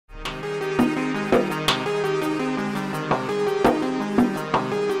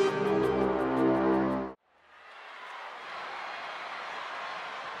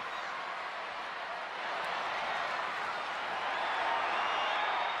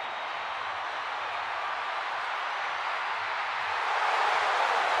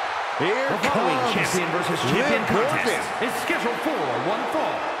The following champion versus champion contest is scheduled for one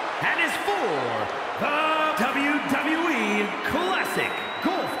fall and is for the WWE Classic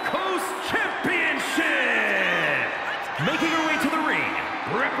Gulf Coast Championship. Making her way to the ring,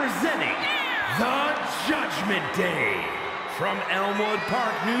 representing the Judgment Day from Elmwood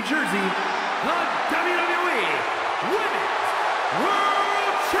Park, New Jersey, the WWE Women's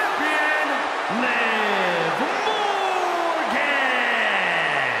World Champion, Liv Morgan.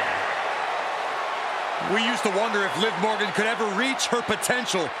 We used to wonder if Liv Morgan could ever reach her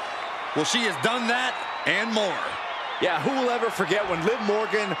potential. Well, she has done that and more. Yeah, who will ever forget when Liv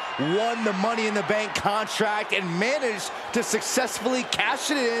Morgan won the Money in the Bank contract and managed to successfully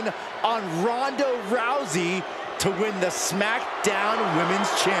cash it in on Ronda Rousey to win the SmackDown Women's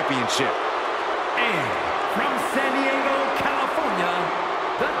Championship. And from San Diego, California,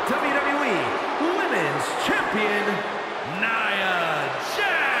 the WWE Women's Champion, Nia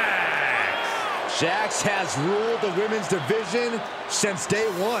Jax. Jax has ruled the women's division since day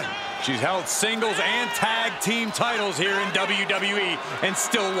one. She's held singles and tag team titles here in WWE and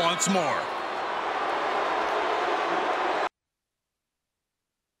still wants more.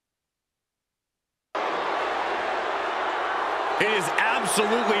 It is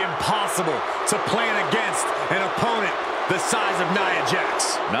absolutely impossible to plan against an opponent the size of Nia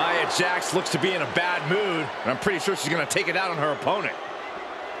Jax. Nia Jax looks to be in a bad mood, and I'm pretty sure she's going to take it out on her opponent.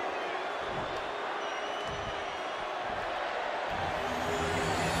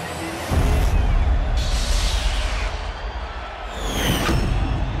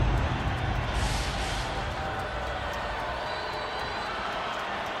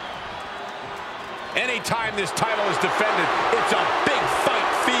 Anytime this title is defended, it's a big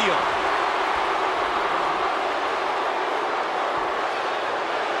fight feel.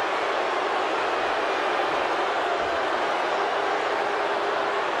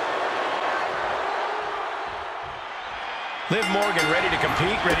 Liv Morgan ready to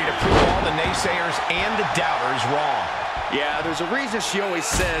compete, ready to prove all the naysayers and the doubters wrong. Yeah, there's a reason she always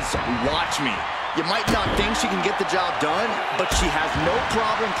says, watch me. You might not think she can get the job done, but she has no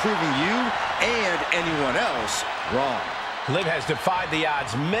problem proving you and anyone else wrong. Liv has defied the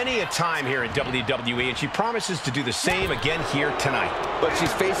odds many a time here in WWE, and she promises to do the same again here tonight. But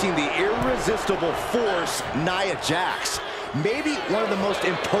she's facing the irresistible force, Nia Jax. Maybe one of the most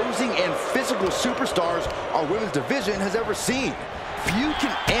imposing and physical superstars our women's division has ever seen. Few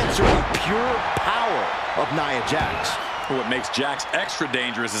can answer the pure power of Nia Jax. What makes Jax extra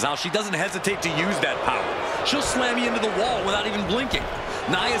dangerous is how she doesn't hesitate to use that power. She'll slam you into the wall without even blinking.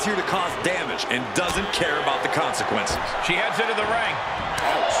 Nia's here to cause damage and doesn't care about the consequences. She heads into the ring.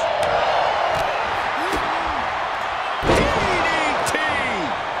 Ouch. DDT!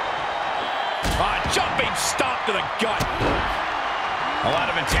 A jumping stomp to the gut. A lot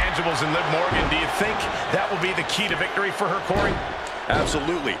of intangibles in Liv Morgan. Do you think that will be the key to victory for her, Corey?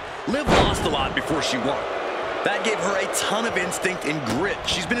 Absolutely. Liv lost a lot before she won. That gave her a ton of instinct and grit.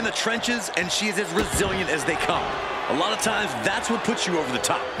 She's been in the trenches, and she is as resilient as they come. A lot of times, that's what puts you over the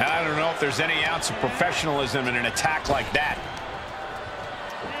top. I don't know if there's any ounce of professionalism in an attack like that.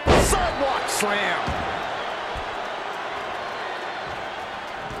 Sidewalk slam.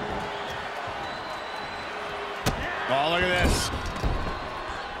 Oh, look at this.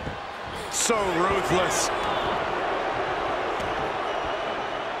 So ruthless.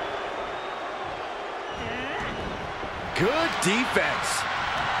 Good defense.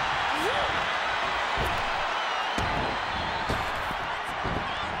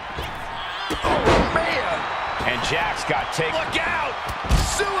 Oh, man. And Jax got taken. Look out!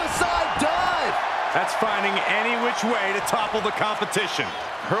 Suicide dive! That's finding any which way to topple the competition.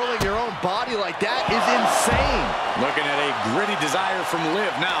 Hurling your own body like that is insane. Looking at a gritty desire from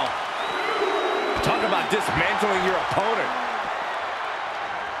Liv now. Talk about dismantling your opponent.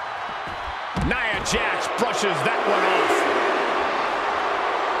 Nia Jax brushes that one off.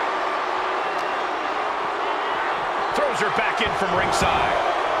 Throws her back in from ringside.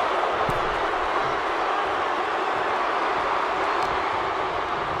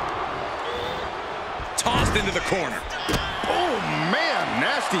 Tossed into the corner. Oh, man,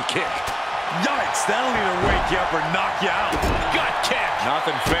 nasty kick. Yikes, that'll either wake you up or knock you out. Gut kick.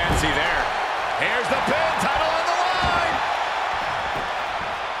 Nothing fancy there. Here's the pin, title on the line.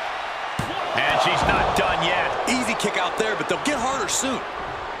 And she's not done yet. Easy kick out there, but they'll get harder soon.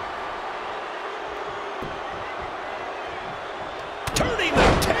 Turning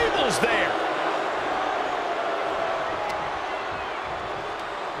the tables there.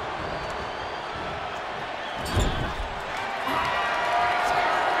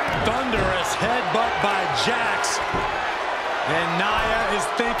 Thunderous headbutt by Jax. And Nia is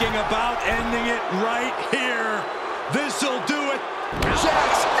thinking about ending it right here. This'll do it.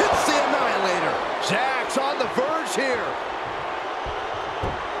 Jax hits the Annihilator. Jax on the verge here.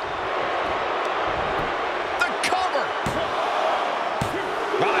 The cover.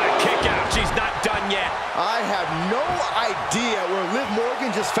 What a kick out. She's not done yet. I have no idea where Liv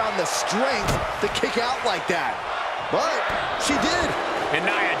Morgan just found the strength to kick out like that. But she did. And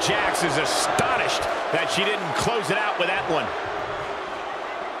Nia Jax is astonished that she didn't close it out with that one.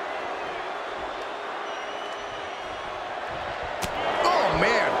 Oh,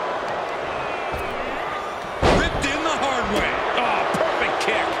 man. Ripped in the hard way. Oh, perfect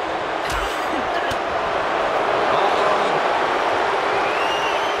kick.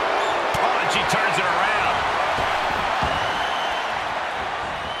 Oh, and she turns it around.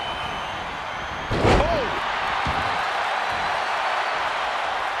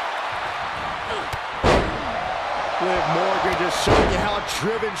 Liv Morgan just showing you how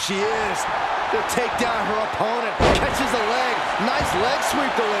driven she is to take down her opponent. Catches the leg. Nice leg sweep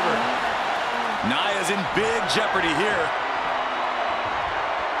delivered. Nia's in big jeopardy here.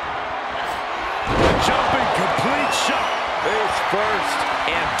 The jumping complete shot. Face first.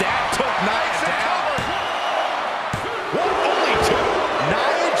 And that took Nia down. What? Only two.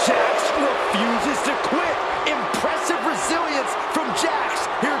 Nia Jax refuses to quit. Impressive resilience from Jax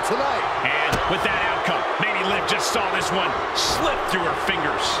here tonight. And with that outcome, maybe Liv just saw this one slip through her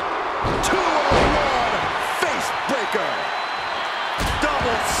fingers. 2-on-1 face breaker.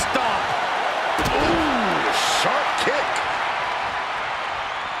 Double stomp. Ooh, sharp kick.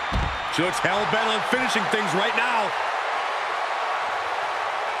 She looks hell-bent on finishing things right now.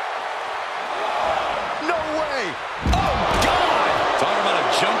 No way. Oh, God! Talking about a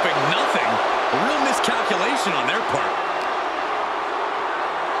jumping nothing. A real miscalculation on their part.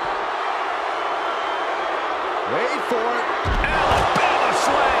 Wait for it. Alabama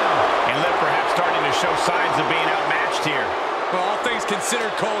slam! And Liv perhaps starting to show signs of being outmatched here. Well, all things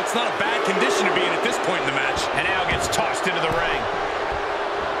considered, Cole, it's not a bad condition to be in at this point in the match. And now gets tossed into the ring.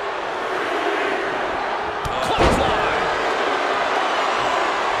 Clothesline!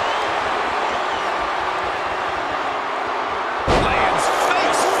 Lands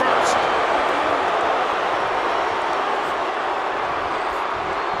face first.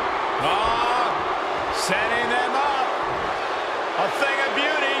 Setting them up. A thing of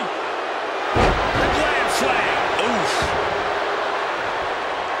beauty. The glam slam. Oof.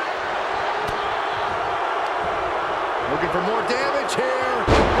 Looking for more damage here.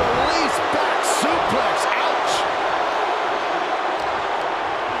 Release back suplex. Ouch.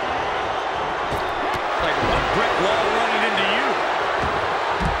 Like a brick wall running into you.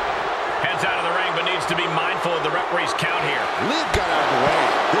 Heads out of the ring, but needs to be mindful of the referee's count here. Liv got out of the way.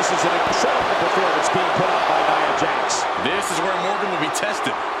 This is an incredible performance being put on by Nia Jax. This is where Morgan will be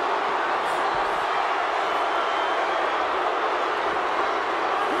tested.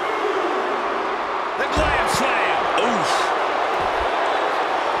 The glam slam. Oof.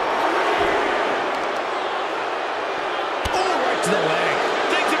 Oh, right to the leg.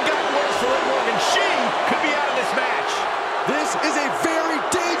 Things have gotten worse for Liv Morgan. She could be out of this match. This is a very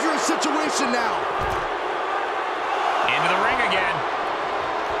dangerous situation now. Into the ring again.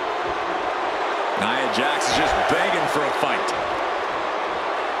 Nia Jax is just begging for a fight.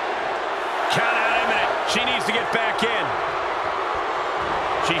 Count out imminent. She needs to get back in.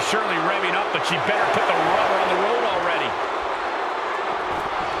 She's surely revving up, but she better put the rubber on the road already.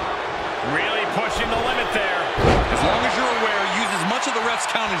 Really pushing the limit there. As long as you're aware, use as much of the ref's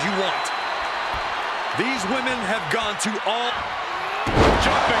count as you want. These women have gone to all...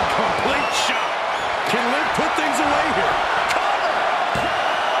 Jumping complete shot. Can Liv put things away here?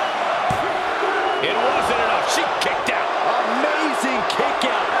 It wasn't enough. She kicked out. Amazing kick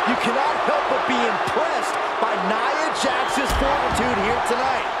out. You cannot help but be impressed by Nia Jax's fortitude here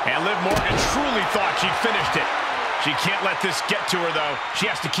tonight. And Liv Morgan truly thought she'd finished it. She can't let this get to her, though. She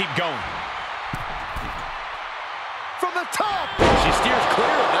has to keep going. From the top. She steers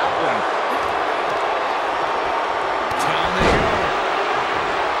clear of that one. Down they go.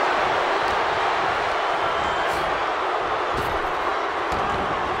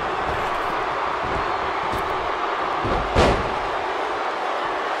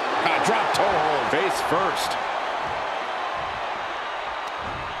 Drop toe hold. Face first.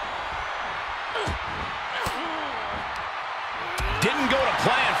 Didn't go to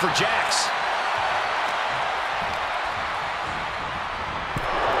plan for Jax.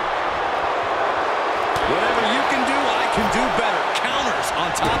 Whatever you can do, I can do better. Counters on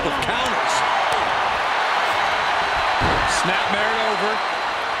top of counters. Snap married over.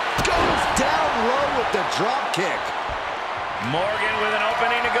 Goes down low with the drop kick. Morgan with an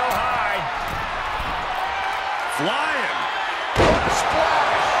opening to go high. Flying. What a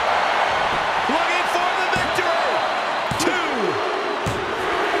splash. Looking for the victory. 2.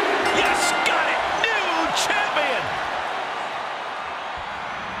 Yes, got it. New champion.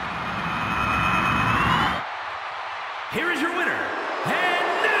 Here is your winner, and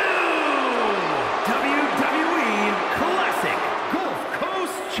new WWE Classic Gulf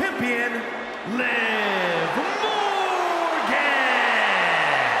Coast Champion, Liv Morgan.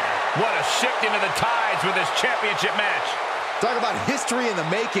 What a shifting of the tides with this championship match. Talk about history in the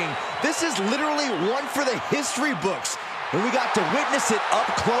making. This is literally one for the history books. And we got to witness it up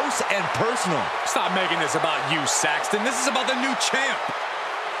close and personal. Stop making this about you, Saxton. This is about the new champ.